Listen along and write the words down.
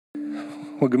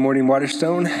Well, good morning,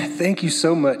 Waterstone. Thank you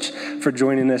so much for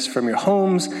joining us from your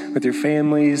homes, with your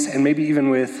families, and maybe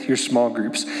even with your small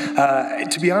groups.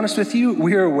 To be honest with you,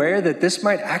 we are aware that this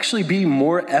might actually be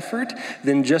more effort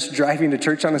than just driving to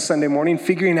church on a Sunday morning,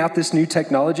 figuring out this new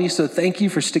technology. So thank you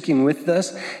for sticking with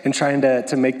us and trying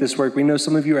to make this work. We know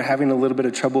some of you are having a little bit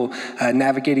of trouble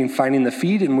navigating, finding the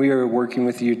feed, and we are working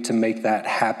with you to make that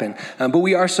happen. But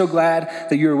we are so glad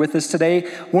that you are with us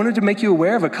today. Wanted to make you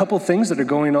aware of a couple things that are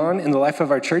going on in the life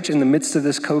of our church in the midst of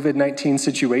this COVID-19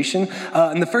 situation.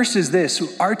 And the first is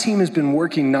this: our team has been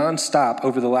working nonstop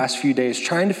over the last few days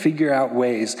trying to figure out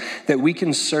ways that we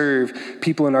can serve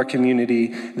people in our community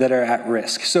that are at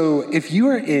risk. So if you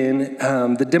are in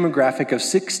the demographic of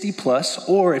 60 plus,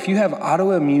 or if you have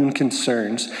autoimmune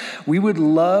concerns, we would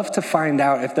love to find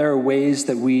out if there are ways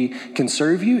that we can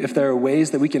serve you, if there are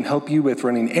ways that we can help you with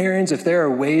running errands, if there are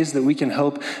ways that we can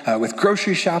help with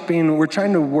grocery shopping. We're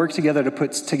trying to work together to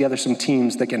put together some teams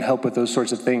that can help with those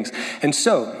sorts of things. And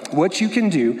so what you can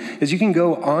do is you can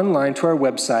go online to our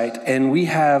website, and we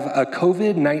have a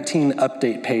COVID-19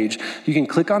 update page. You can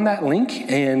click on that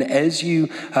link, and as you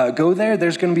go there,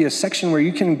 there's going to be a section where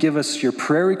you can give us your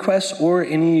prayer requests or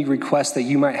any requests that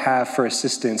you might have for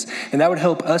assistance. And that would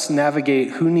help us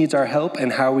navigate who needs our help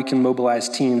and how we can mobilize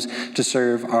teams to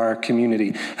serve our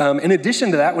community. In addition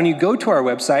to that, when you go to our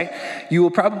website, you will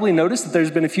probably notice that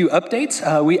there's been a few updates.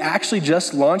 We actually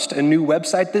just launched a new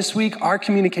website this week. Our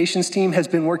communications team has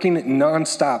been working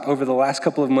nonstop over the last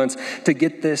couple of months to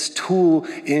get this tool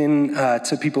in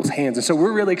to people's hands. And so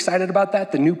we're really excited about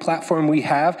that, the new platform we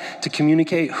have to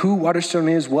communicate who Waterstone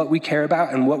is, what we care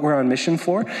about, and what we're on mission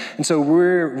for. And so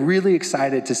we're really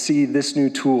excited to see this new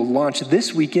tool launch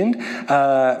this weekend,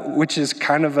 which is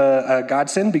kind of a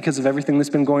godsend because of everything that's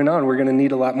been going on. We're going to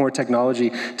need a lot more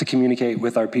technology to communicate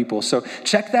with our people. So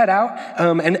check that out.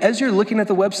 And as you're looking at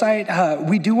the website,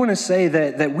 we do want to say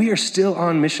that we are still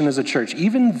on mission as a church.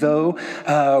 Even though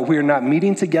we are not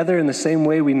meeting together in the same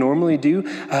way we normally do,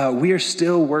 we are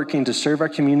still working to serve our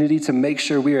community, to make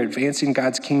sure we are advancing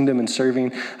God's kingdom and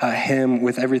serving Him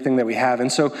with everything that we have.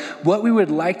 And so what we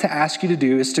would like to ask you to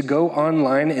do is to go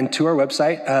online and to our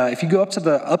website. If you go up to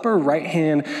the upper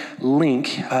right-hand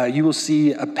link, you will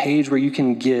see a page where you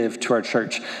can give to our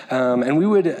church. And we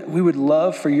would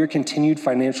love for your continued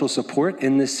financial support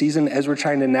in this season as we're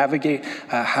trying to navigate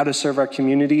how to serve our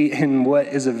community in what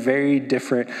is a very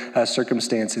different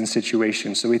circumstance and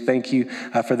situation. So we thank you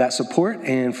for that support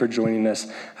and for joining us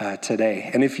today.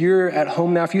 And if you're at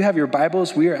home now, if you have your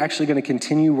Bibles, we are actually going to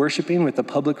continue worshiping with the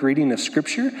public reading of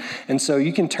Scripture. And so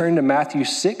you can turn to Matthew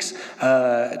 6,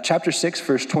 chapter 6,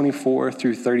 verse 24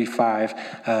 through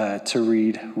 35 to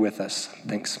read with us.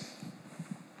 Thanks.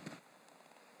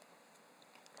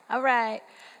 All right.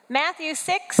 Matthew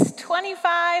 6,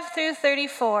 25 through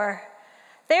 34.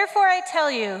 Therefore I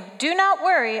tell you, do not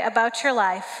worry about your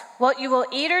life, what you will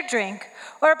eat or drink,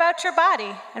 or about your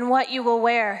body and what you will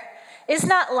wear. Is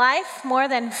not life more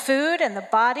than food, and the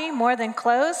body more than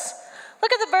clothes?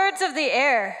 Look at the birds of the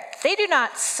air. They do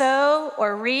not sow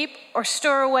or reap or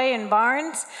store away in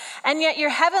barns, and yet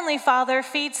your heavenly Father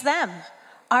feeds them.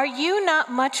 Are you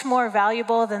not much more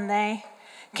valuable than they?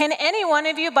 Can any one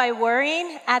of you, by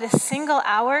worrying, add a single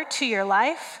hour to your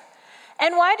life?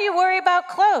 And why do you worry about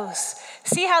clothes?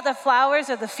 See how the flowers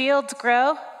of the fields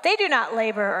grow? They do not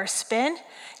labor or spin.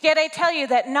 Yet I tell you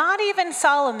that not even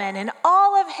Solomon in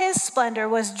all of his splendor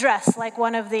was dressed like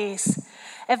one of these.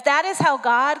 If that is how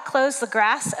God clothes the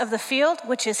grass of the field,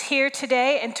 which is here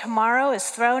today and tomorrow is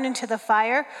thrown into the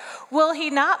fire, will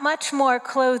he not much more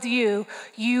clothe you,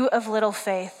 you of little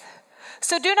faith?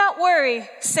 So do not worry,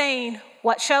 saying,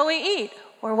 what shall we eat?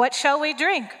 Or what shall we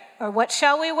drink? Or what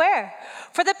shall we wear?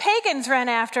 For the pagans run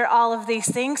after all of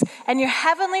these things, and your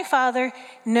heavenly Father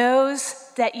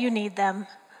knows that you need them.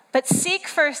 But seek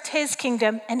first his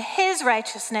kingdom and his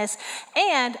righteousness,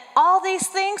 and all these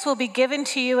things will be given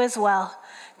to you as well.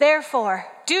 Therefore,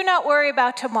 do not worry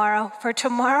about tomorrow, for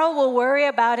tomorrow will worry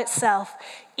about itself.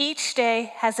 Each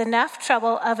day has enough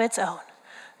trouble of its own.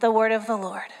 The word of the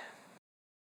Lord.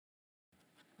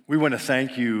 We want to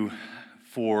thank you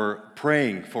for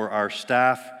praying for our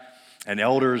staff and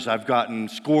elders. I've gotten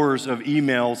scores of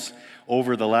emails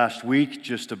over the last week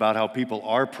just about how people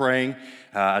are praying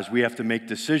as we have to make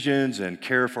decisions and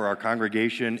care for our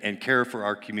congregation and care for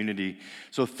our community.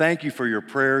 So thank you for your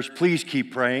prayers. Please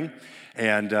keep praying.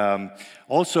 And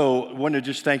also want to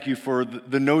just thank you for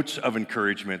the notes of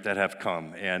encouragement that have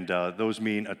come. And those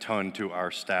mean a ton to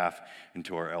our staff and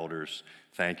to our elders.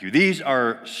 Thank you. These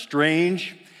are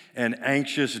strange and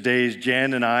anxious days.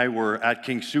 Jan and I were at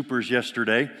King Soopers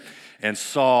yesterday and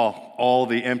saw all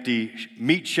the empty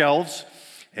meat shelves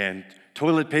and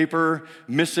toilet paper,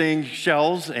 missing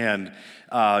shelves, and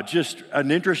just an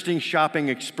interesting shopping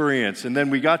experience. And then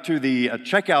we got to the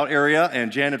checkout area,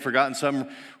 and Jan had forgotten some,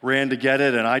 ran to get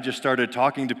it, and I just started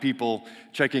talking to people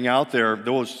checking out there,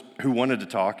 those who wanted to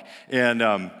talk.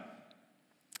 And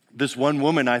this one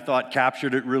woman I thought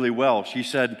captured it really well. She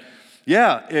said,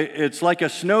 yeah, it's like a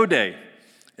snow day,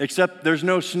 except there's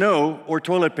no snow or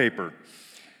toilet paper.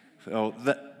 So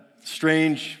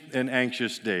strange and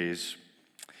anxious days.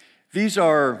 These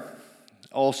are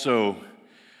also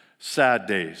sad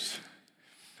days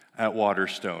at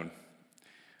Waterstone.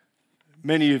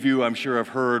 Many of you, I'm sure, have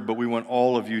heard, but we want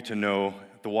all of you to know,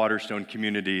 the Waterstone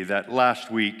community, that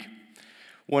last week,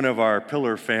 one of our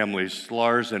pillar families,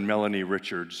 Lars and Melanie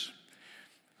Richards,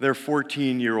 their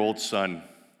 14-year-old son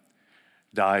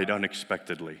died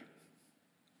unexpectedly.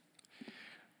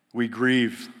 We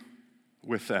grieve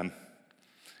with them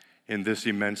in this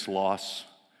immense loss.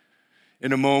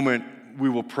 In a moment, we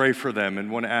will pray for them and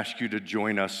want to ask you to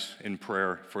join us in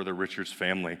prayer for the Richards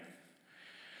family.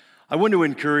 I want to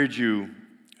encourage you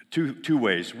two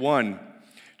ways. One,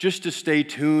 just to stay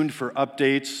tuned for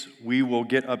updates. We will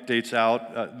get updates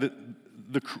out.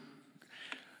 The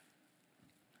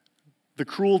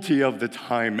cruelty of the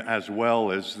time as well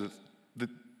is that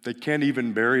they can't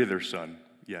even bury their son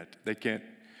yet. They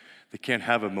can't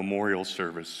have a memorial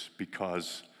service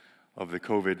because of the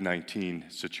COVID-19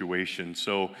 situation.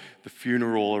 So the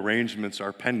funeral arrangements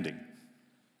are pending.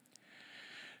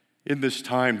 In this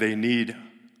time, they need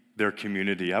their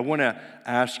community. I want to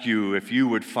ask you if you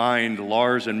would find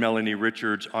Lars and Melanie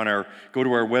Richards go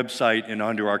to our website and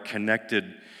onto our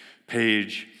connected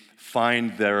page,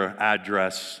 find their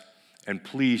address, and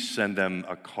please send them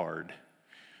a card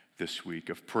this week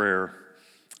of prayer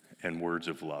and words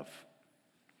of love.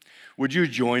 Would you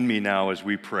join me now as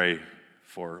we pray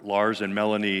for Lars and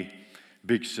Melanie,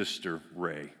 big sister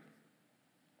Ray?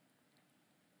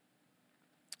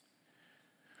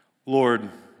 Lord,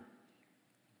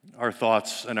 our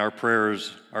thoughts and our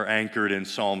prayers are anchored in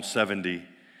Psalm 70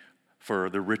 for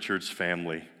the Richards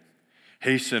family.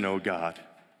 Hasten, O God,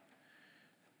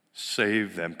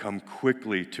 save them, come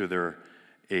quickly to their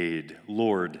aid.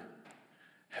 Lord,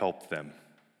 help them.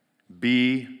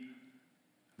 Be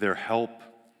their help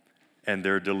and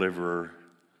their deliverer.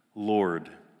 Lord,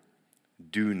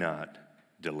 do not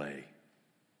delay.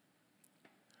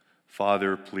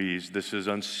 Father, please, this is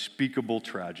unspeakable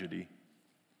tragedy.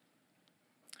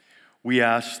 We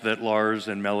ask that Lars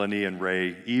and Melanie and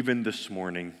Ray, even this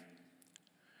morning,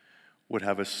 would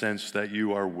have a sense that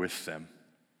you are with them,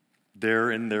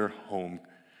 there in their home,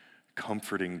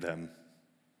 comforting them.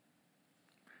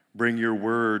 Bring your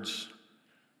words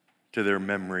to their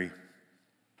memory.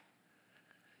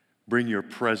 Bring your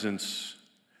presence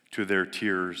to their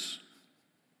tears.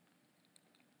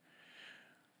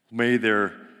 May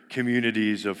their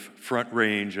communities of Front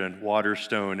Range and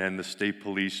Waterstone and the state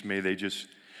police, may they just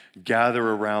gather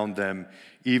around them,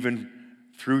 even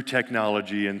through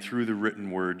technology and through the written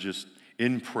word, just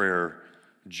in prayer,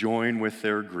 join with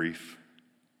their grief.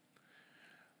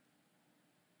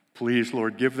 Please,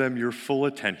 Lord, give them your full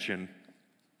attention.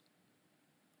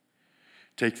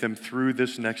 Take them through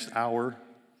this next hour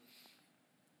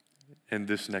and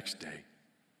this next day.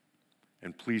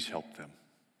 And please help them.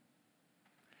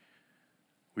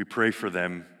 We pray for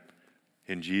them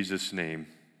in Jesus' name,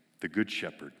 the Good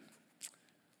Shepherd.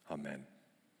 Amen.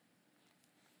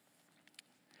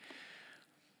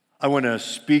 I want to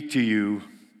speak to you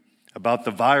about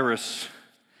the virus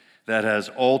that has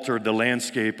altered the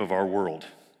landscape of our world.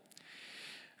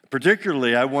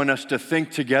 Particularly, I want us to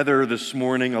think together this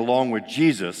morning, along with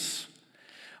Jesus,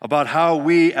 about how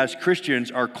we as Christians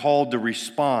are called to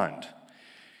respond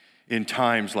in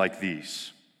times like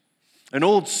these. An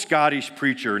old Scottish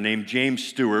preacher named James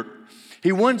Stewart,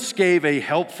 he once gave a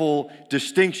helpful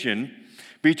distinction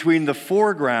between the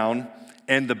foreground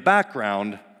and the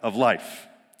background of life.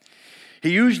 He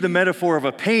used the metaphor of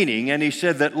a painting, and he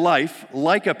said that life,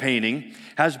 like a painting,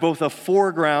 has both a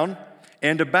foreground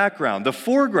and a background. The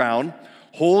foreground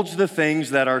holds the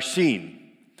things that are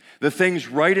seen, the things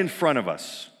right in front of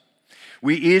us.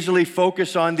 We easily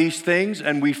focus on these things,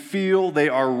 and we feel they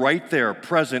are right there,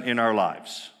 present in our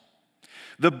lives.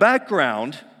 The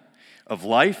background of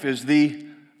life is the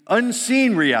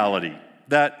unseen reality,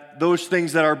 that those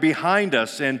things that are behind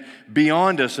us and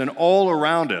beyond us and all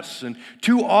around us. And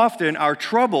too often our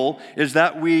trouble is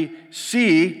that we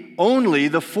see only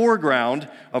the foreground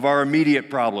of our immediate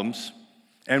problems,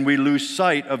 and we lose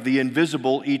sight of the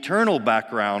invisible eternal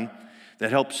background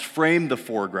that helps frame the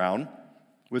foreground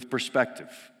with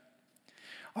perspective.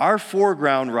 Our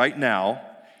foreground right now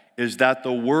is that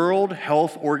the World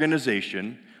Health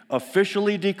Organization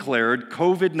officially declared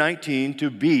COVID-19 to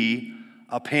be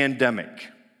a pandemic.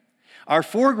 Our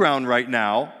foreground right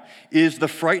now is the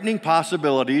frightening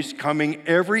possibilities coming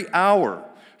every hour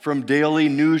from daily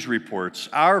news reports.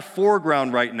 Our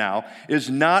foreground right now is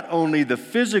not only the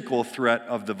physical threat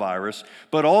of the virus,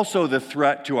 but also the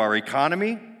threat to our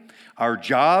economy, our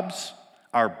jobs,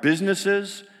 our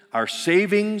businesses, our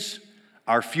savings,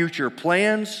 our future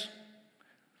plans.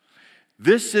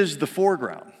 This is the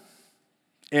foreground,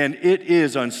 and it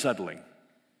is unsettling.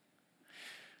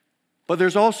 But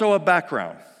there's also a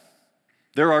background.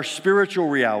 There are spiritual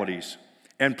realities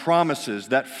and promises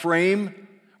that frame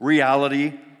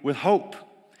reality with hope.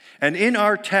 And in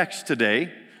our text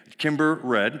today, Kimber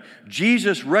read,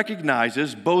 Jesus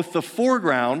recognizes both the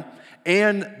foreground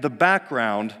and the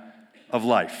background of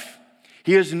life.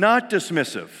 He is not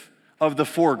dismissive of the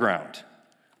foreground,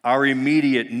 our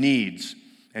immediate needs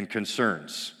and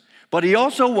concerns. But he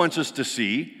also wants us to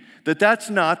see that that's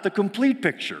not the complete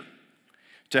picture.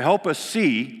 To help us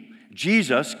see,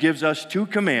 Jesus gives us two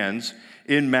commands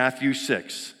in Matthew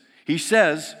 6. He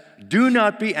says, "Do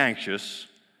not be anxious,"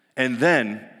 and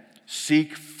then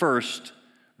seek first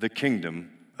the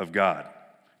kingdom of God.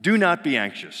 Do not be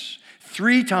anxious.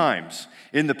 3 times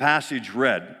in the passage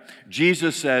read,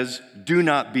 Jesus says, do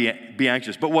not be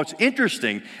anxious. But what's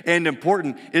interesting and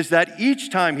important is that each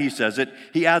time he says it,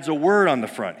 he adds a word on the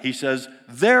front. He says,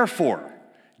 therefore,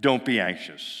 don't be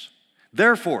anxious.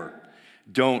 Therefore,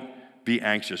 don't be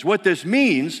anxious. What this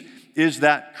means is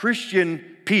that Christian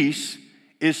peace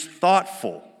is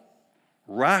thoughtful,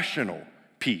 rational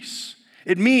peace.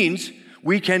 It means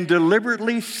we can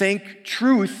deliberately think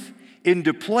truth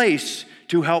into place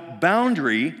to help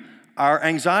boundary our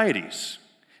anxieties.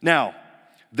 Now,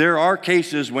 there are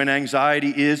cases when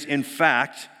anxiety is, in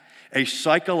fact, a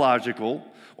psychological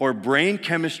or brain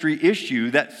chemistry issue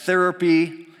that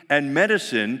therapy and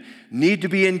medicine need to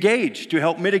be engaged to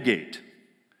help mitigate.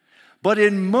 But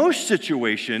in most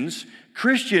situations,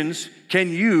 Christians can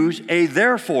use a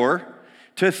therefore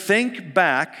to think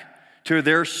back to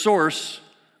their source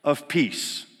of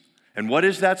peace. And what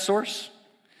is that source?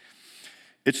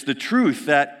 It's the truth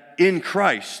that in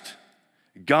Christ,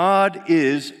 God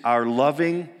is our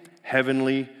loving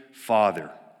Heavenly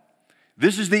Father.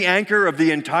 This is the anchor of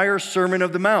the entire Sermon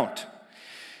on the Mount.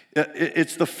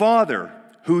 It's the Father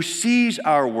who sees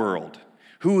our world,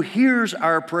 who hears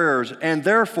our prayers, and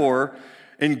therefore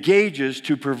engages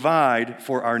to provide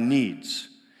for our needs.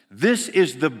 This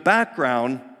is the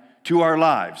background to our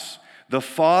lives. The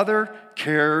Father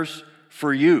cares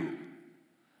for you,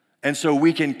 and so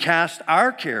we can cast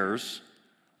our cares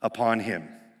upon Him.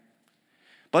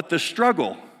 But the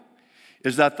struggle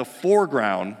is that the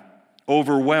foreground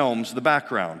overwhelms the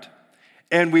background,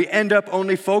 and we end up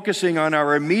only focusing on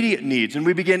our immediate needs, and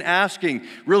we begin asking,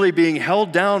 really being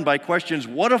held down by questions,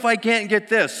 what if I can't get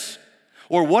this?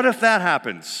 Or what if that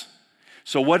happens?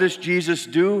 So what does Jesus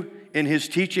do in His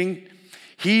teaching?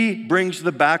 He brings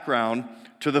the background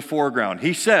to the foreground.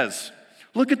 He says,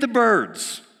 look at the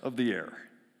birds of the air.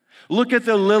 Look at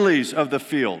the lilies of the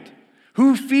field.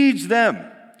 Who feeds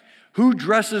them? Who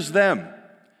dresses them?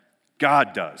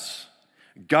 God does.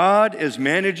 God is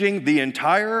managing the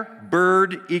entire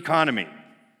bird economy.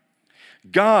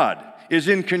 God is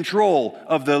in control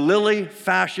of the lily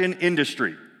fashion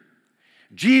industry.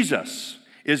 Jesus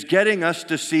is getting us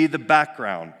to see the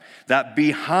background, that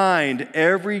behind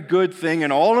every good thing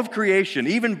in all of creation,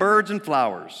 even birds and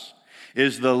flowers,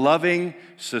 is the loving,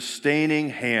 sustaining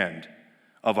hand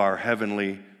of our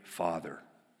Heavenly Father.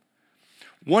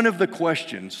 One of the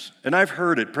questions, and I've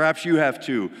heard it, perhaps you have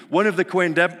too, one of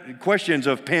the questions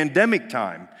of pandemic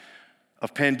time,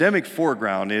 of pandemic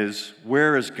foreground is,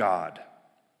 where is God?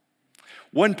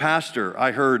 One pastor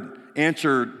I heard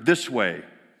answer this way.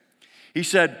 He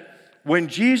said, when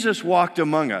Jesus walked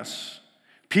among us,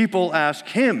 people asked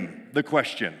him the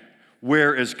question,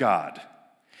 where is God?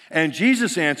 And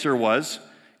Jesus' answer was,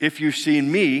 if you've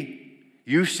seen me,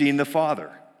 you've seen the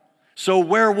Father. So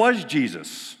where was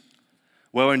Jesus?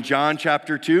 Well, in John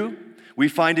chapter 2, we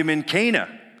find him in Cana,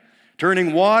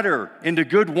 turning water into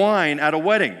good wine at a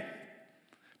wedding.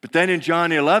 But then in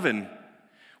John 11,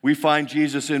 we find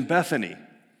Jesus in Bethany,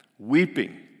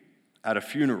 weeping at a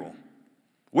funeral.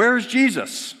 Where is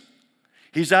Jesus?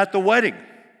 He's at the wedding,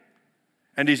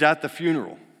 and he's at the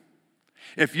funeral.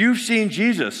 If you've seen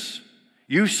Jesus,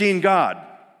 you've seen God.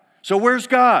 So where's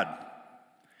God?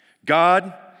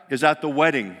 God is at the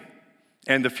wedding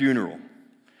and the funeral.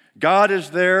 God is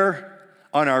there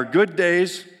on our good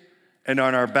days and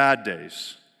on our bad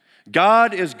days.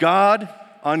 God is God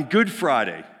on Good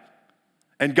Friday,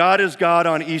 and God is God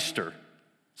on Easter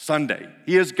Sunday.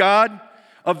 He is God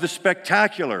of the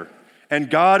spectacular and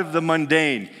God of the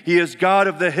mundane. He is God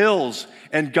of the hills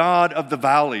and God of the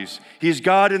valleys. He's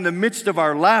God in the midst of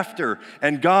our laughter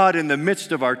and God in the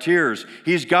midst of our tears.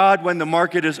 He's God when the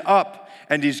market is up,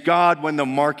 and He's God when the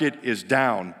market is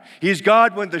down. He's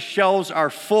God when the shelves are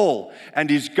full, and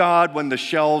He's God when the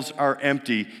shelves are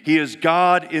empty. He is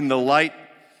God in the light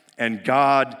and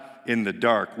God in the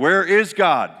dark. Where is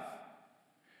God?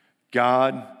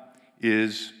 God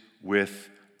is with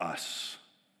us.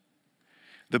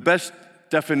 The best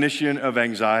definition of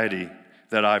anxiety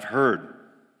that I've heard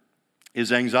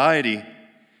is anxiety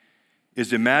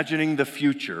is imagining the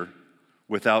future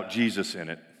without Jesus in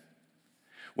it.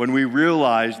 When we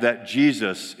realize that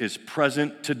Jesus is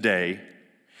present today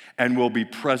and will be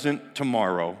present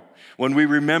tomorrow, when we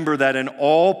remember that in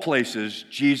all places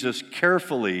Jesus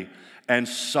carefully and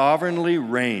sovereignly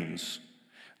reigns,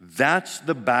 that's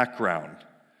the background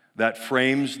that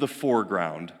frames the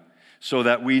foreground, so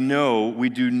that we know we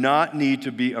do not need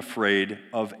to be afraid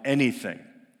of anything.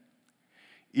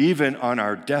 Even on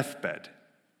our deathbed,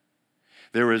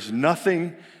 there is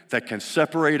nothing that can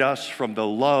separate us from the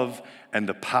love and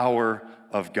the power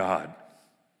of God.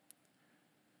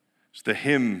 As the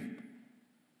hymn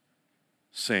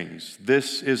sings,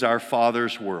 "This is our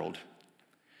Father's world.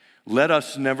 Let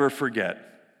us never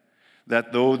forget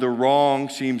that though the wrong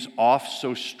seems oft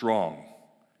so strong,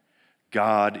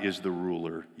 God is the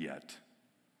ruler yet.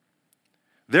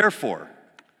 Therefore,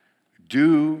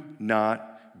 do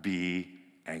not be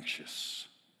anxious."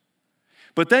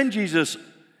 But then Jesus,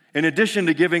 in addition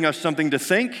to giving us something to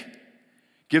think,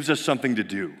 gives us something to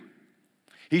do.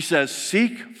 He says,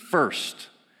 seek first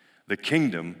the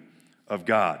kingdom of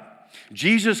God.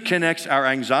 Jesus connects our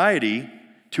anxiety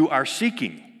to our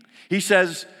seeking. He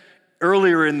says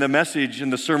earlier in the message in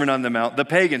the Sermon on the Mount, the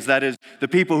pagans, that is, the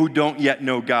people who don't yet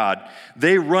know God,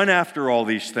 they run after all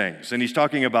these things. And he's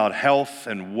talking about health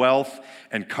and wealth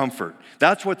and comfort.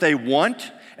 That's what they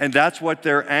want, and that's what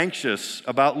they're anxious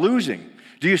about losing.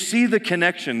 Do you see the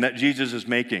connection that Jesus is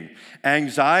making?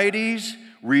 Anxieties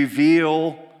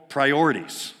reveal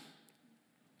priorities.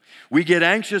 We get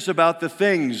anxious about the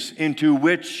things into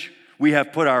which we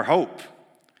have put our hope.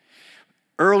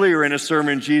 Earlier in a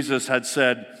sermon, Jesus had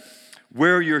said,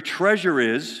 "Where your treasure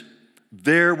is,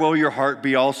 there will your heart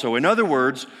be also." In other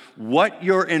words, what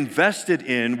you're invested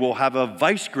in will have a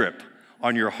vice grip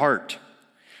on your heart.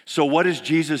 So what does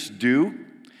Jesus do?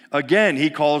 Again,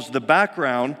 he calls the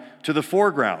background to the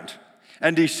foreground.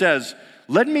 And he says,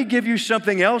 let me give you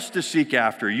something else to seek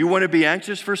after. You want to be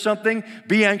anxious for something?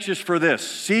 Be anxious for this.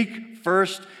 Seek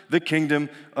first the kingdom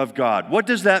of God. What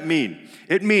does that mean?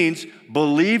 It means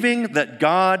believing that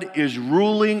God is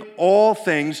ruling all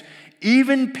things,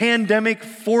 even pandemic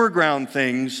foreground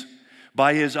things,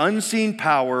 by his unseen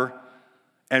power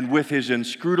and with his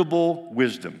inscrutable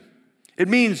wisdom. It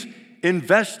means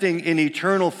investing in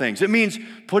eternal things. It means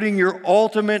putting your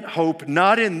ultimate hope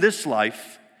not in this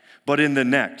life, but in the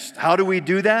next. How do we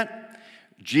do that?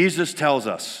 Jesus tells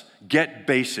us, get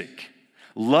basic.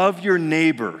 Love your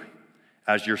neighbor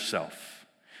as yourself.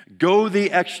 Go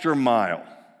the extra mile.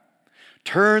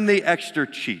 Turn the extra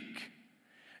cheek.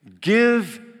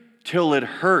 Give till it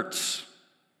hurts.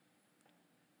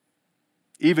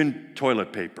 Even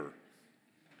toilet paper.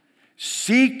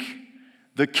 Seek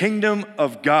the kingdom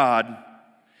of God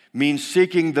means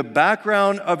seeking the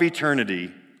background of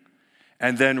eternity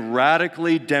and then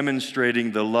radically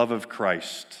demonstrating the love of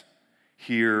Christ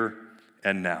here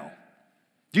and now.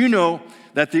 Do you know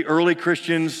that the early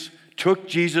Christians took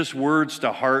Jesus' words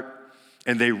to heart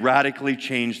and they radically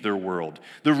changed their world?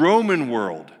 The Roman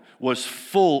world was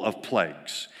full of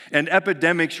plagues, and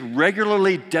epidemics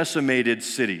regularly decimated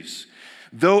cities.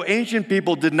 Though ancient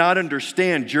people did not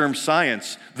understand germ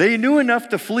science, they knew enough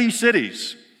to flee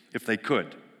cities if they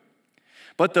could.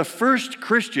 But the first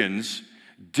Christians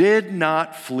did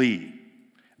not flee.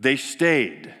 They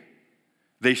stayed.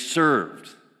 They served.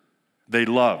 They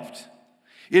loved.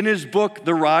 In his book,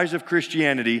 The Rise of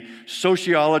Christianity,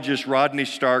 sociologist Rodney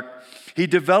Stark, he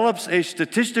develops a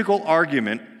statistical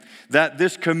argument that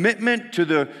this commitment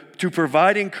to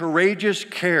providing courageous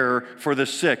care for the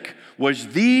sick was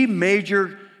the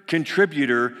major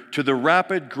contributor to the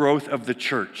rapid growth of the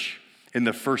church in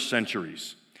the first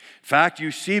centuries. In fact,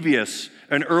 Eusebius,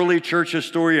 an early church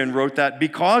historian, wrote that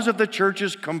because of the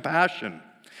church's compassion,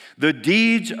 the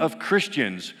deeds of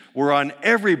Christians were on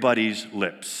everybody's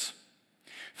lips.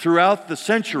 Throughout the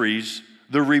centuries,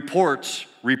 the reports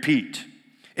repeat.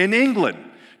 In England,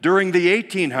 during the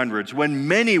 1800s, when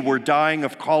many were dying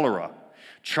of cholera,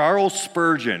 Charles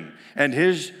Spurgeon and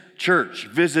his church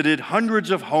visited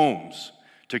hundreds of homes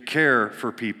to care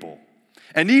for people.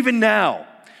 And even now,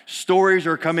 Stories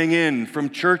are coming in from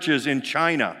churches in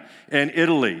China and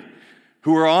Italy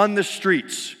who are on the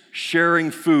streets sharing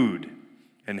food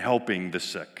and helping the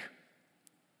sick.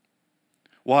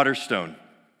 Waterstone,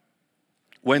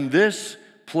 when this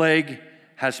plague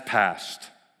has passed,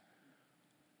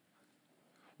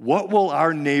 what will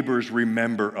our neighbors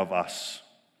remember of us?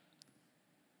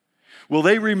 Will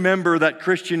they remember that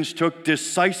Christians took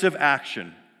decisive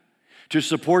action to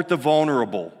support the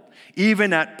vulnerable,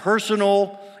 even at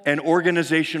personal and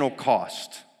organizational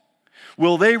cost?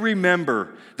 Will they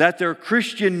remember that their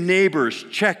Christian neighbors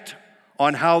checked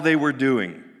on how they were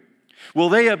doing? Will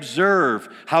they observe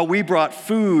how we brought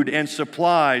food and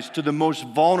supplies to the most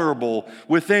vulnerable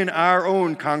within our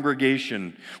own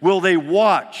congregation? Will they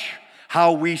watch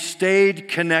how we stayed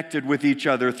connected with each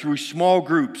other through small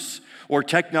groups or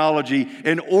technology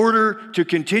in order to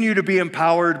continue to be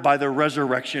empowered by the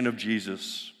resurrection of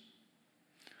Jesus?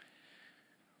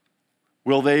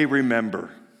 Will they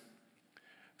remember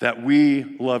that we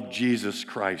loved Jesus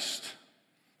Christ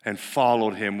and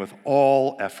followed him with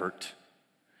all effort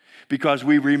because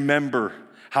we remember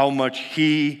how much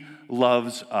he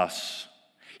loves us?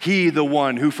 He, the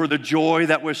one who for the joy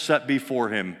that was set before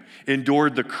him,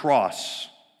 endured the cross,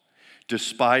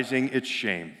 despising its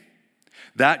shame.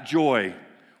 That joy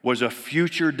was a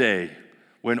future day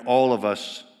when all of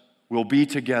us will be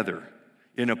together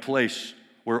in a place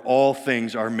where all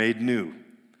things are made new.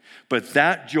 But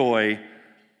that joy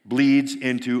bleeds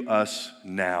into us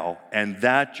now, and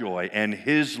that joy and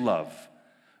his love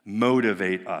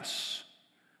motivate us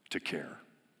to care.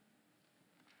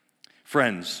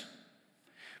 Friends,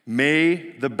 may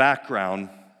the background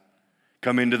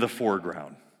come into the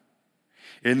foreground.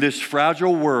 In this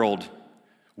fragile world,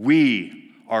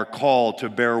 we are called to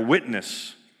bear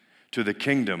witness to the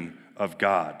kingdom of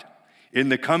God. In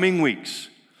the coming weeks,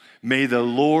 may the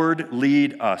Lord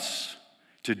lead us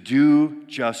to do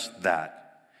just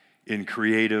that in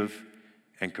creative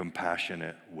and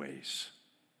compassionate ways.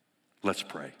 Let's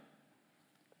pray.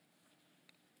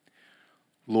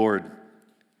 Lord,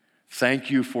 thank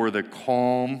you for the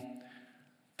calm,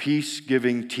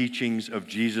 peace-giving teachings of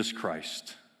Jesus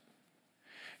Christ,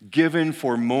 given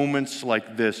for moments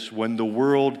like this when the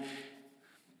world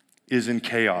is in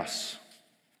chaos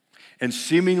and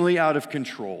seemingly out of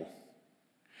control.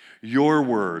 Your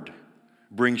word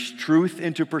brings truth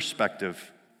into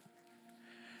perspective,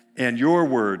 and your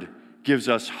word gives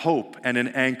us hope and an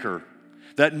anchor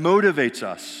that motivates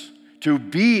us to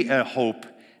be a hope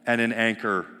and an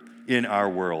anchor in our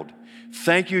world.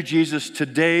 Thank you, Jesus,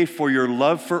 today for your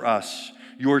love for us,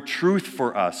 your truth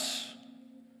for us,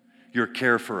 your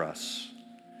care for us.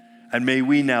 And may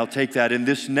we now take that in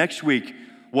this next week,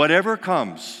 whatever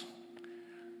comes,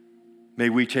 may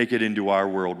we take it into our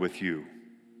world with you.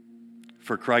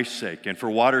 For Christ's sake and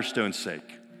for Waterstone's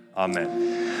sake,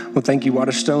 amen. Well, thank you,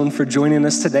 Waterstone, for joining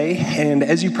us today. And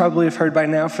as you probably have heard by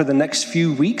now, for the next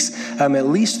few weeks, at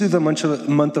least through the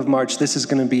month of March, this is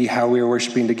going to be how we are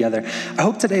worshiping together. I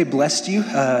hope today blessed you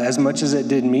as much as it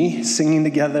did me. Singing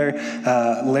together,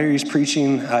 Larry's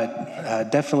preaching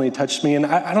definitely touched me. And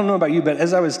I don't know about you, but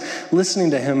as I was listening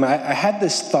to him, I had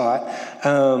this thought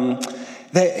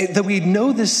that we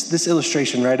know this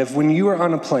illustration, right, of when you are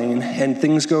on a plane and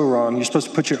things go wrong, you're supposed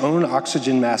to put your own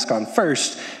oxygen mask on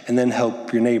first and then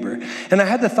help your neighbor. And I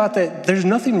had the thought that there's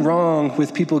nothing wrong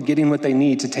with people getting what they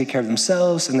need to take care of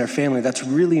themselves and their family. That's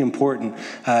really important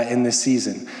in this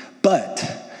season.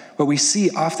 But what we see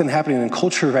often happening in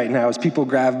culture right now is people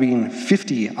grabbing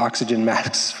 50 oxygen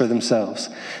masks for themselves.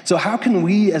 So how can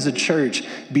we as a church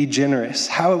be generous?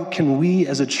 How can we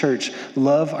as a church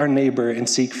love our neighbor and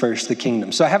seek first the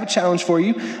kingdom? So I have a challenge for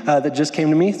you that just came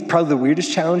to me. It's probably the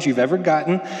weirdest challenge you've ever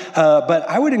gotten. But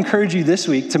I would encourage you this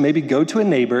week to maybe go to a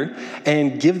neighbor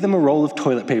and give them a roll of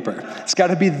toilet paper. It's got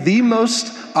to be the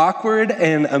most awkward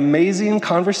and amazing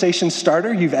conversation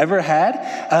starter you've ever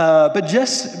had. But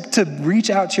just to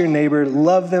reach out to your neighbor,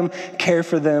 love them, care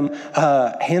for them,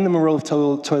 hand them a roll of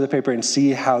toilet paper and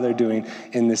see how they're doing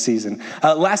in this season.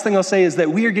 Last thing I'll say is that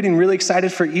we are getting really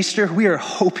excited for Easter. We are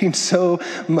hoping so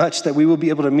much that we will be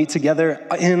able to meet together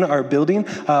in our building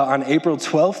on April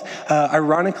 12th.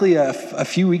 Ironically, a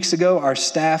few weeks ago, our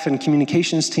staff and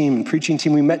communications team and preaching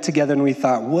team, we met together and we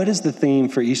thought, what is the theme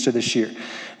for Easter this year?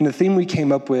 And the theme we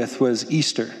came up with was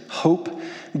Easter, hope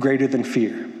greater than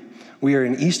fear. We are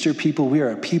an Easter people. We are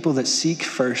a people that seek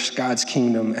first God's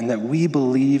kingdom and that we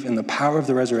believe in the power of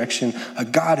the resurrection, a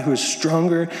God who is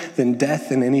stronger than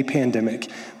death and any pandemic.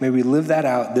 May we live that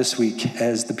out this week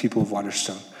as the people of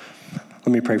Waterstone. Let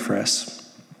me pray for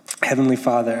us. Heavenly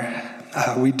Father,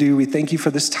 We do. We thank you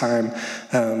for this time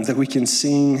that we can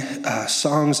sing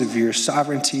songs of your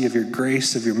sovereignty, of your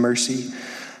grace, of your mercy.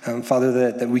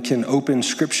 Father, that we can open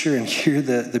Scripture and hear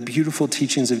the beautiful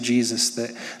teachings of Jesus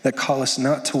that call us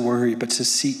not to worry, but to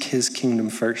seek his kingdom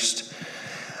first.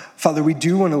 Father, we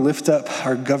do want to lift up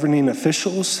our governing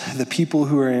officials, the people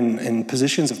who are in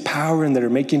positions of power and that are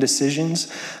making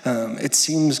decisions. It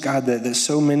seems, God, that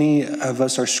so many of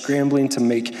us are scrambling to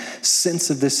make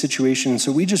sense of this situation.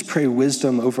 So we just pray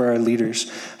wisdom over our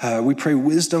leaders. We pray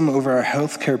wisdom over our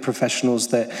healthcare professionals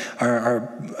that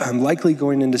are likely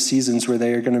going into seasons where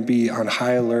they are going to be on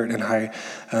high alert and high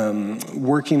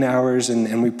working hours.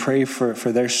 And we pray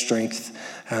for their strength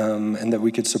and that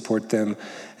we could support them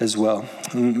as well.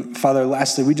 And Father,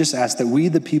 lastly, we just ask that we,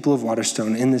 the people of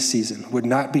Waterstone in this season, would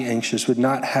not be anxious, would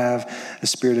not have a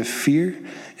spirit of fear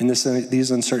in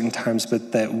these uncertain times,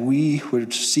 but that we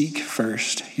would seek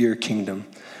first your kingdom.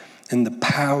 In the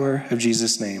power of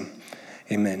Jesus' name,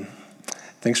 amen.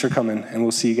 Thanks for coming, and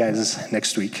we'll see you guys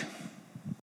next week.